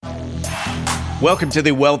Welcome to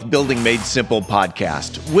the Wealth Building Made Simple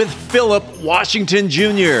podcast with Philip Washington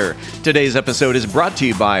Jr. Today's episode is brought to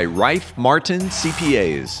you by Rife Martin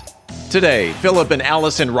CPAs. Today, Philip and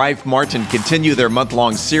Allison Rife Martin continue their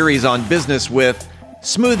month-long series on business with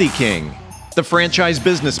Smoothie King, the franchise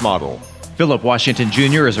business model. Philip Washington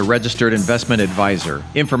Jr. is a registered investment advisor.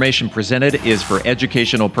 Information presented is for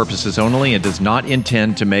educational purposes only and does not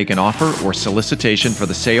intend to make an offer or solicitation for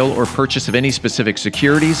the sale or purchase of any specific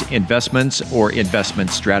securities, investments, or investment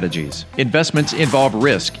strategies. Investments involve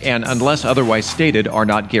risk and, unless otherwise stated, are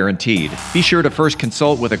not guaranteed. Be sure to first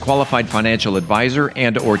consult with a qualified financial advisor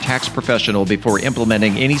and/or tax professional before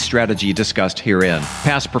implementing any strategy discussed herein.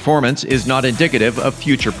 Past performance is not indicative of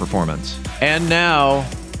future performance. And now,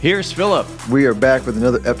 here's Philip. We are back with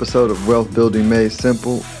another episode of Wealth Building Made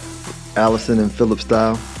Simple, Allison and Philip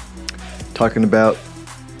style, talking about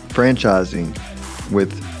franchising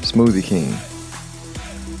with Smoothie King.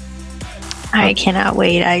 I cannot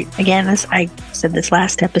wait. As I said this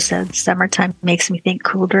last episode, summertime makes me think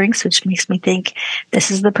cool drinks, which makes me think this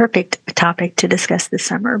is the perfect topic to discuss this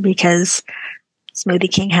summer because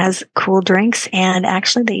Smoothie King has cool drinks, and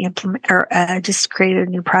actually they just created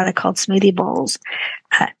a new product called Smoothie Bowls.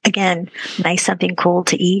 Again, nice, something cool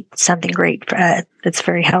to eat, something great that's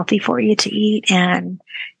very healthy for you to eat, and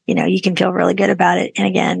you can feel really good about it. And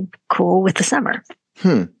again, cool with the summer.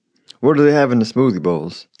 What do they have in the Smoothie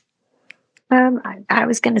Bowls? I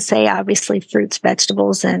was going to say obviously fruits,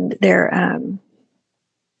 vegetables, and their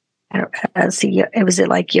it was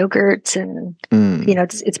like yogurts and,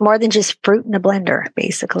 it's more than just fruit in a blender,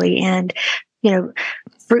 basically. And,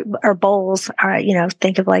 fruit or bowls are,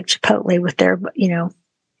 think of like Chipotle with their,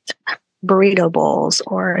 burrito bowls,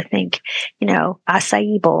 or I think,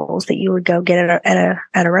 acai bowls that you would go get at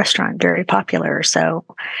a restaurant, very popular. So,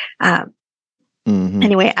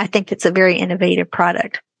 anyway, I think it's a very innovative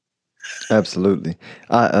product. Absolutely.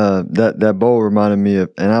 That bowl reminded me of,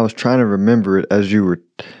 and I was trying to remember it as you were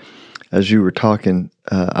talking.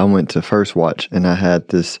 I went to First Watch and I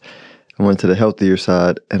went to the healthier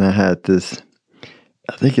side and I had this,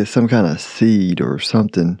 I think it's some kind of seed or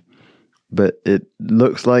something, but it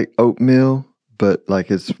looks like oatmeal, but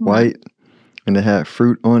like it's white and it had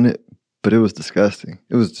fruit on it, but it was disgusting.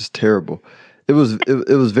 It was just terrible. It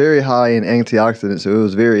was very high in antioxidants, so it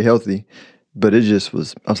was very healthy. But it just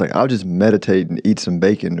was, I was like, I'll just meditate and eat some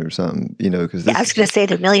bacon or something, because I was going to say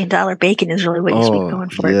the $1 million bacon is really what you should be going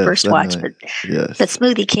for at First Watch. But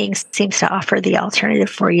Smoothie King seems to offer the alternative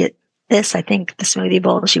for you. I think the smoothie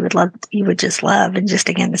bowls you would just love. And just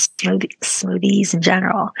again, the smoothies in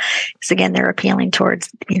general. Because again, they're appealing towards,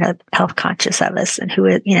 health conscious of us and who,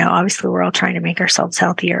 obviously we're all trying to make ourselves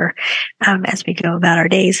healthier as we go about our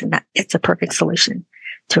days. And it's a perfect solution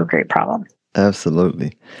to a great problem.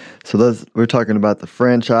 Absolutely. So we're talking about the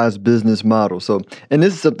franchise business model. So, and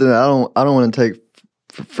this is something that I don't want to take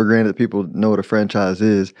for granted that people know what a franchise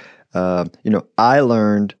is. I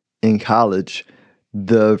learned in college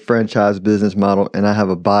the franchise business model, and I have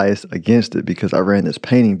a bias against it because I ran this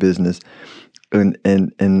painting business, and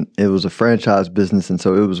it was a franchise business, and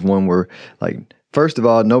so it was one where, like, first of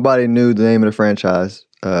all, nobody knew the name of the franchise,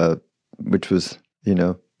 which was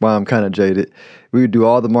why I'm kind of jaded. We would do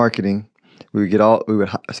all the marketing. We would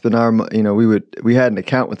spend our, we had an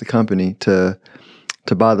account with the company to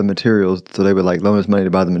buy the materials. So they would loan us money to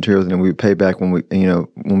buy the materials, and then we would pay back when we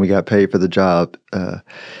got paid for the job.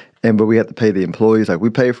 But we had to pay the employees. Like, we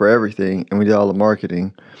pay for everything, and we did all the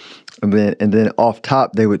marketing. And then off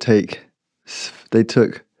top, they took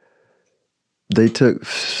 60%,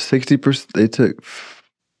 they took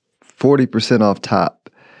 40% off top.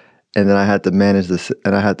 And then I had to manage the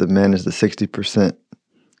 60%.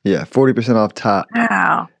 Yeah, 40% off top.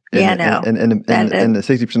 Wow. And the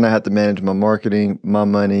 60% I had to manage my marketing, my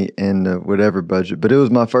money, and whatever budget. But it was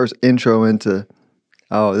my first intro into,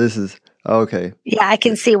 this is, okay. Yeah, I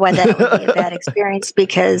can see why that would be a bad experience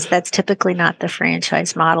because that's typically not the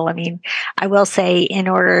franchise model. I mean, I will say in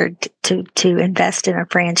order to invest in a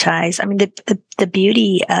franchise, I mean, the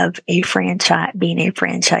beauty of being a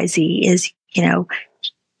franchisee is,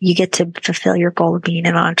 you get to fulfill your goal of being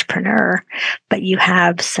an entrepreneur, but you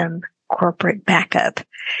have some corporate backup,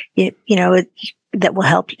 that will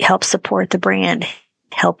help support the brand,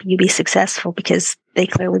 help you be successful because they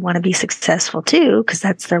clearly want to be successful too, because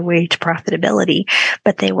that's their way to profitability.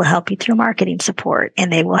 But they will help you through marketing support,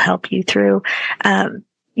 and they will help you through,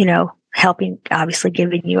 helping, obviously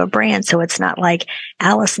giving you a brand. So it's not like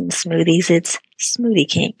Allison Smoothies, it's Smoothie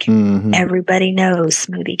King. Mm-hmm. Everybody knows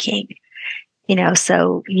Smoothie King.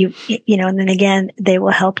 So and then again, they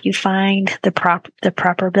will help you find the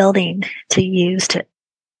proper building to use to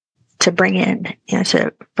to bring in, this,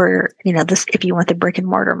 if you want the brick and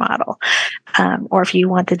mortar model, or if you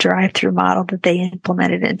want the drive-through model that they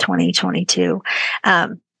implemented in 2022.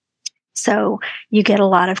 So you get a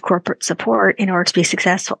lot of corporate support in order to be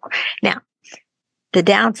successful. Now,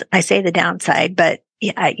 I say the downside, but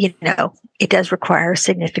it does require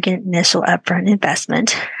significant initial upfront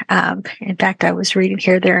investment. In fact, I was reading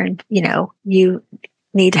here you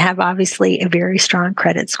need to have obviously a very strong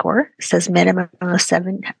credit score. It says minimum of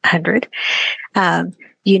 700.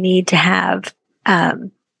 You need to have,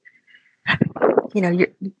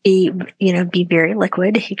 be very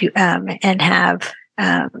liquid, and have,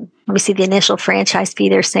 let me see, the initial franchise fee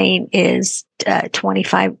they're saying is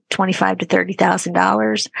 $25,000 to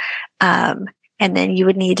 $30,000. And then you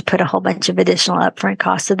would need to put a whole bunch of additional upfront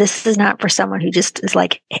costs. So this is not for someone who just is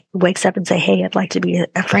like, wakes up and say, hey, I'd like to be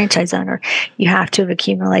a franchise owner. You have to have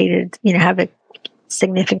accumulated, have a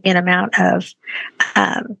significant amount of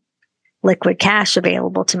liquid cash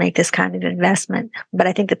available to make this kind of investment. But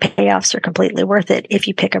I think the payoffs are completely worth it if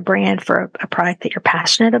you pick a brand for a product that you're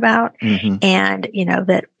passionate about, and,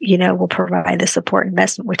 will provide the support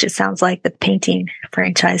investment, which it sounds like the painting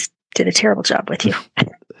franchise did a terrible job with you.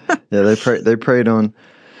 Yeah, they preyed on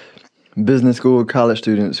business school college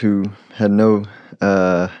students who had no.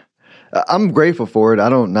 I'm grateful for it. I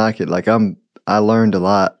don't knock it. I learned a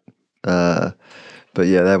lot, but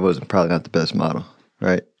yeah, that wasn't probably not the best model,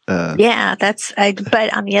 right? Yeah,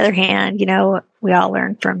 but on the other hand, we all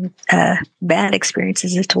learn from bad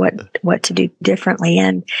experiences as to what to do differently.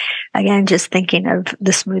 And again, just thinking of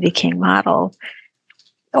the Smoothie King model,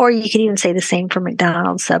 or you could even say the same for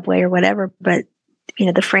McDonald's, Subway, or whatever. But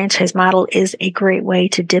the franchise model is a great way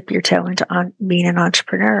to dip your toe into being an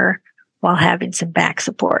entrepreneur while having some back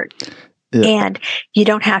support. Yeah. And you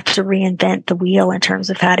don't have to reinvent the wheel in terms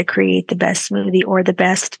of how to create the best smoothie, or the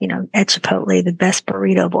best, at Chipotle, the best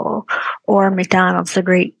burrito bowl, or McDonald's,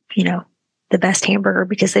 the best hamburger,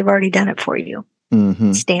 because they've already done it for you.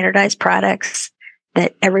 Mm-hmm. Standardized products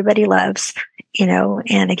that everybody loves,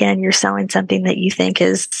 and again, you're selling something that you think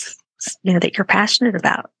is, that you're passionate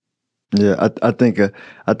about. Yeah, I think of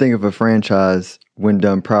a franchise, when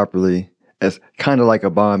done properly, as kind of like a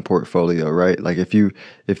bond portfolio, right? Like if you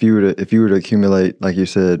were to accumulate, like you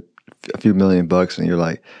said, a few $1,000,000, and you're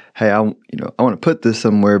like, hey, I want to put this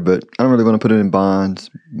somewhere, but I don't really want to put it in bonds,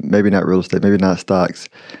 maybe not real estate, maybe not stocks.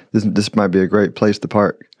 This might be a great place to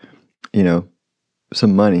park,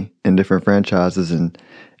 some money in different franchises, and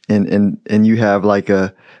you have like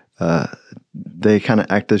they kind of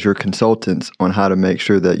act as your consultants on how to make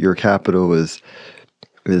sure that your capital is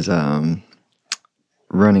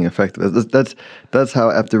running effective. That's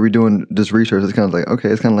how, after we're doing this research, it's kind of like, okay,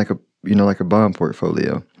 it's kind of like like a bond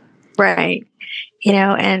portfolio. Right.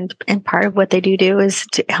 And part of what they do is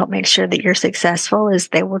to help make sure that you're successful is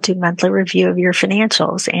they will do monthly review of your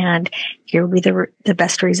financials. And here will be the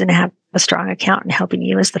best reason to have a strong accountant helping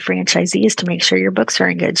you as the franchisee is to make sure your books are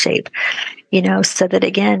in good shape, so that,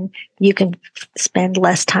 again, you can spend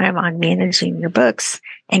less time on managing your books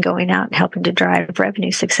and going out and helping to drive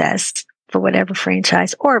revenue success for whatever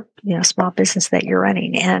franchise or, small business that you're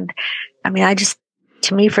running. And I mean,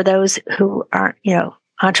 to me, for those who aren't,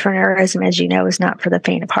 entrepreneurism, as you know, is not for the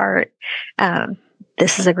faint of heart.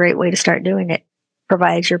 This is a great way to start doing it,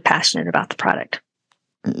 provided you're passionate about the product.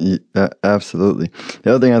 Yeah, absolutely.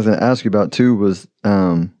 The other thing I was going to ask you about too was,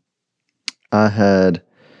 I had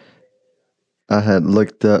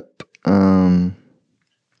looked up. I'm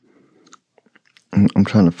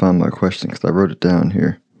trying to find my question because I wrote it down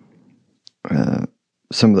here.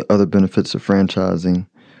 Some of the other benefits of franchising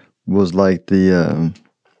was like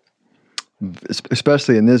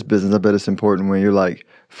especially in this business, I bet it's important when you're like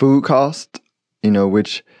food cost,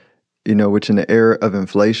 which in the era of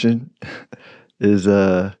inflation is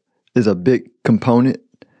a big component.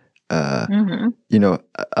 I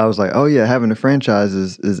was like, oh yeah, having a franchise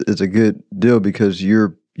is a good deal because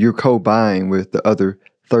you're co-buying with the other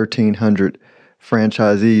 1,300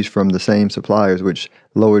 franchisees from the same suppliers, which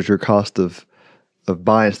lowers your cost of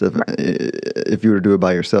buying stuff if you were to do it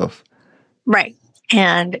by yourself. Right.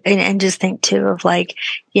 And just think too of like,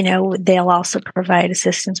 they'll also provide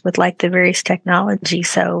assistance with like the various technology.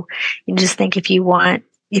 So you just think if you want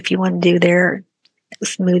to do their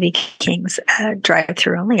Smoothie King's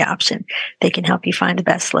drive-through only option, they can help you find the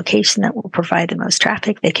best location that will provide the most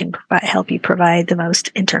traffic. They can help you provide the most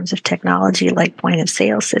in terms of technology, like point of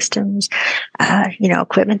sale systems,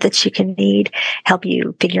 equipment that you can need, help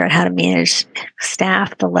you figure out how to manage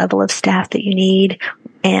staff, the level of staff that you need,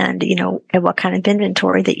 and and what kind of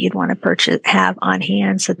inventory that you'd want to have on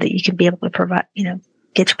hand so that you can be able to provide,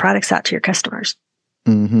 get your products out to your customers.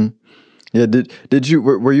 Mm-hmm. Yeah. Did you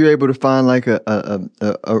were you able to find like a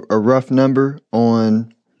rough number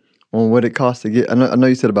on what it costs to get? I know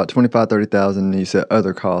you said about 25,000-30,000, and you said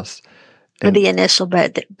other costs. For the initial,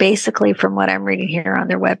 but basically, from what I'm reading here on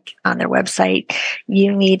their website,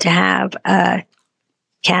 you need to have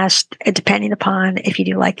cash, depending upon if you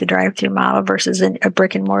do like the drive-through model versus a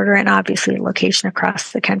brick and mortar, and obviously a location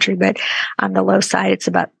across the country. But on the low side, it's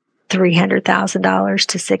about $300,000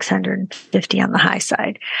 to $650,000 on the high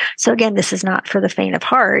side. So again, this is not for the faint of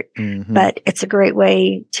heart, but it's a great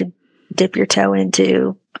way to dip your toe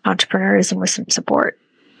into entrepreneurism with some support.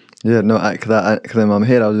 Yeah, no, because in my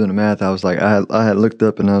head I was doing the math. I was like, I had looked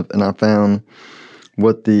up and I found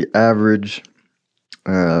what the average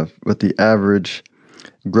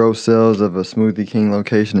gross sales of a Smoothie King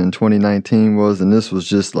location in 2019 was, and this was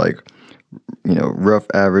just like, rough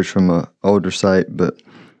average from a older site, but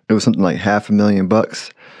it was something like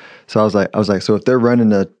 $500,000. So I was like, so if they're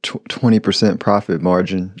running a 20% profit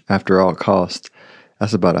margin after all costs,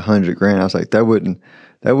 that's about $100,000. I was like, that wouldn't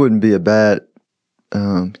be a bad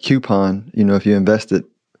coupon, if you invested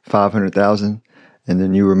 $500,000 and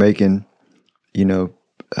then you were making,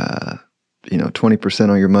 20%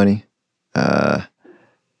 on your money,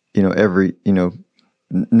 every,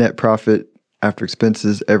 net profit after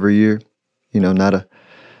expenses every year, not a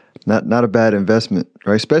bad investment,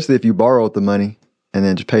 right? Especially if you borrowed the money and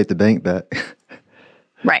then just paid the bank back.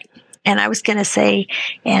 Right. And I was going to say,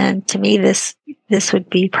 and to me, this would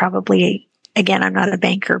be probably, again, I'm not a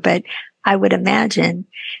banker, but I would imagine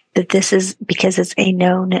that this is because it's a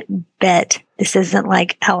known bet. This isn't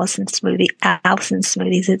like Allison's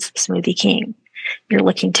Smoothies, it's Smoothie King. You're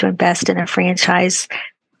looking to invest in a franchise,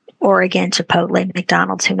 or again, Chipotle,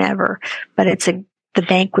 McDonald's, whomever, but the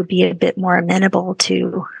bank would be a bit more amenable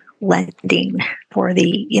to lending for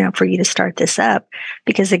for you to start this up,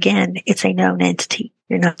 because again, it's a known entity.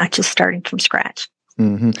 You're not just starting from scratch.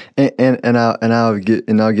 Mm-hmm. And I'll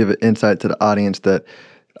give an insight to the audience that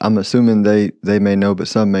I'm assuming they may know, but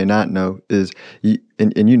some may not know, is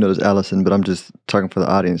and you know this, Allison, but I'm just talking for the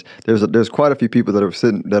audience. There's quite a few people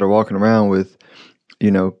that are walking around with,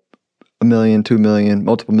 $1 million, $2 million,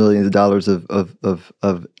 multiple millions of dollars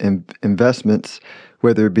of investments,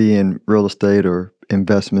 whether it be in real estate or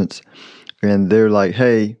investments, and they're like,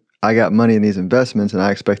 hey, I got money in these investments, and I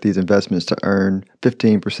expect these investments to earn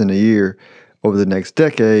 15% a year over the next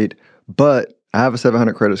decade, but I have a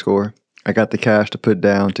 700 credit score. I got the cash to put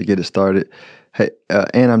down to get it started. Hey,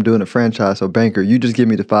 and I'm doing a franchise. So banker, you just give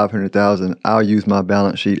me the $500,000. I'll use my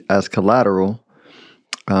balance sheet as collateral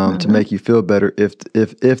to make you feel better if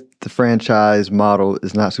the franchise model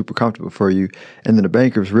is not super comfortable for you. And then the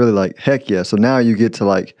banker's really like, heck yeah. So now you get to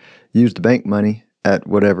like use the bank money at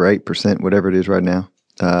whatever 8%, whatever it is right now,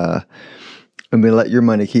 and we let your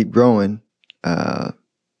money keep growing, and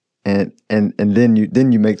then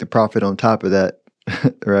you make the profit on top of that,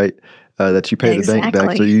 right? That you pay the bank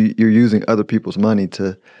back. So you're using other people's money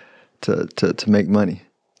to make money,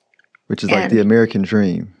 which is like the American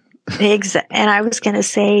dream. And I was going to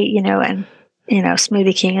say,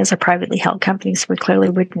 Smoothie King is a privately held company, so we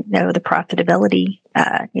clearly wouldn't know the profitability,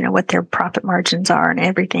 what their profit margins are and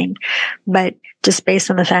everything. But just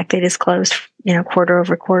based on the fact they disclosed, quarter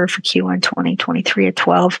over quarter for Q1 2023 at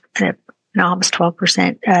 12 and almost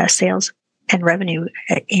 12% sales and revenue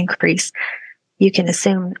increase, you can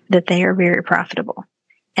assume that they are very profitable.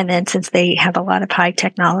 And then since they have a lot of high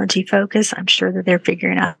technology focus, I'm sure that they're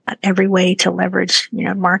figuring out every way to leverage,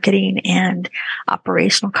 marketing and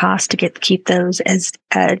operational costs to keep those as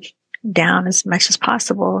down as much as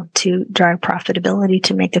possible to drive profitability,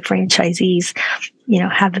 to make the franchisees,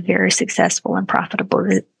 have a very successful and profitable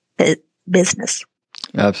business.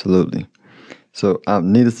 Absolutely. So,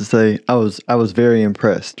 needless to say, I was very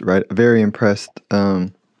impressed, right? Very impressed.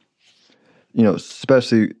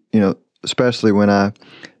 Especially when I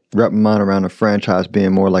wrap my mind around a franchise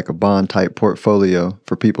being more like a bond type portfolio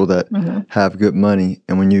for people that have good money.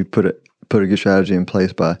 And when you put a good strategy in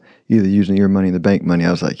place by either using your money or the bank money,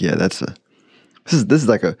 I was like, yeah, this is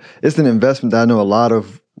like it's an investment that I know a lot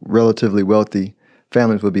of relatively wealthy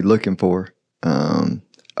families would be looking for.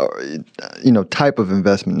 Type of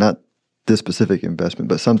investment, not this specific investment,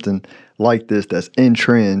 but something like this that's in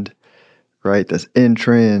trend, right? That's in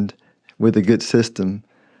trend with a good system.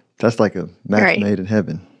 That's like a match made in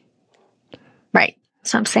heaven. Right.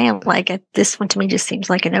 So I'm saying, this one to me just seems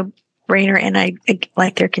like a no-brainer, and I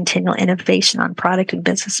like their continual innovation on product and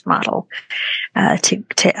business model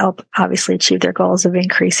to help obviously achieve their goals of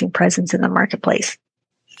increasing presence in the marketplace.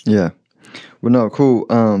 Yeah. Well, no, cool.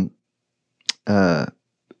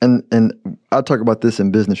 and I'll talk about this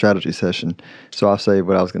in business strategy session. So I'll say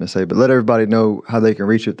what I was going to say, but let everybody know how they can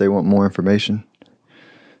reach you if they want more information.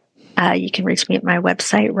 You can reach me at my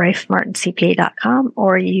website, rifemartincpa.com,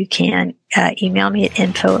 or you can email me at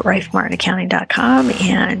info@rifemartinaccounting.com.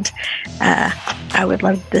 And I would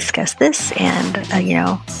love to discuss this and,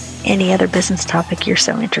 any other business topic you're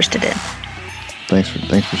so interested in. Thanks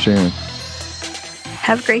for sharing.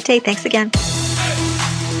 Have a great day. Thanks again.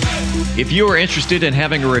 If you are interested in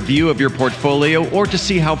having a review of your portfolio or to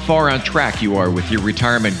see how far on track you are with your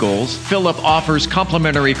retirement goals, Philip offers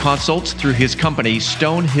complimentary consults through his company,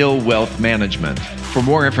 Stonehill Wealth Management. For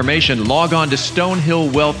more information, log on to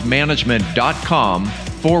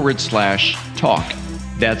stonehillwealthmanagement.com/talk.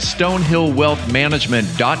 That's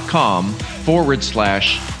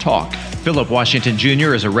stonehillwealthmanagement.com/talk. Philip Washington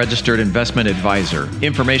Jr. is a registered investment advisor.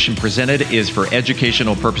 Information presented is for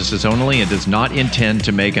educational purposes only and does not intend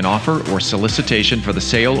to make an offer or solicitation for the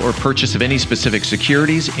sale or purchase of any specific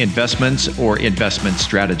securities, investments, or investment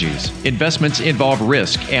strategies. Investments involve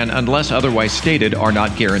risk and, unless otherwise stated, are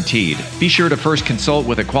not guaranteed. Be sure to first consult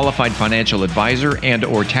with a qualified financial advisor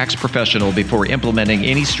and/or tax professional before implementing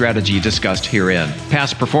any strategy discussed herein.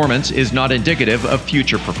 Past performance is not indicative of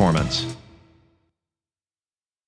future performance.